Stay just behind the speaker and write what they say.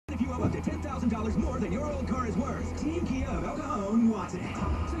Now up to $10,000 more than your old car is worth. Team Kia of El Cajon wants it.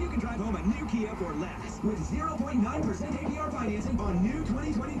 So you can drive home a new Kia for less with 0.9% APR financing on new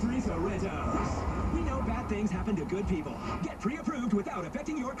 2023 Sorrentos. We know bad things happen to good people. Get pre-approved without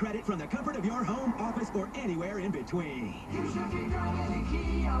affecting your credit from the comfort of your home, office, or anywhere in between. You should be driving a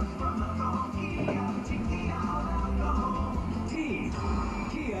Kia from El Cajon Kia. Team Kia of El Cajon. Team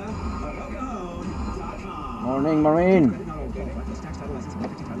Kia of El Cajon.com. Morning, Marine. Good.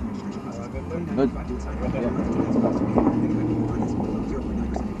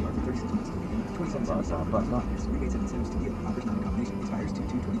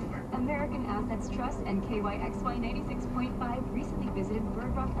 American Assets Trust and KYXY 96.5 recently visited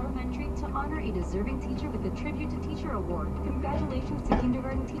Bird Rock Elementary to honor a deserving teacher with the Tribute to Teacher Award. Congratulations to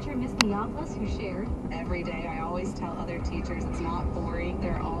kindergarten teacher Miss Neopoulos, who shared, "Every day I always tell other teachers it's not boring.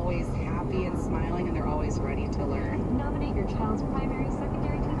 They're always happy and smiling, and they're always ready to learn." Nominate your child's primary,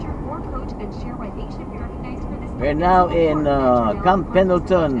 secondary teacher or coach and share why they should be recognized for this. We're now in Camp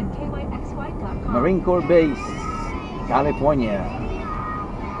Pendleton, Marine Corps Base, California.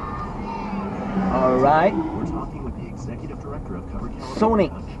 All right. We're talking with the executive director of Covered California,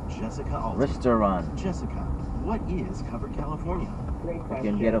 Sony Jessica Alton. Restaurant. Jessica, what is Covered California? Great You question.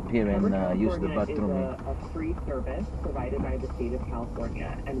 can get up here and Covered use the California bathroom. is a free service provided by the state of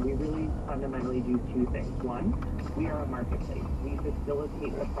California, and we really fundamentally do two things. One, we are a marketplace. We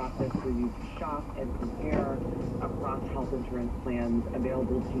facilitate the process for you to shop and compare across health insurance plans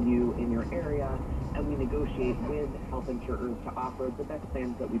available to you in your area, and we negotiate with health insurers to offer the best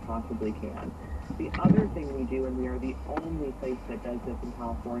plans that we possibly can. The other thing we do, and we are the only place that does this in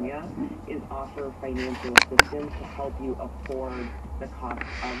California, is offer financial assistance to help you afford the cost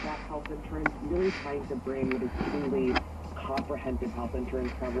of that health insurance, really trying to bring what is truly comprehensive health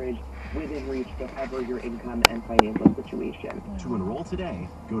insurance coverage within reach whatever your income and financial situation. To enroll today,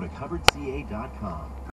 go to coveredca.com.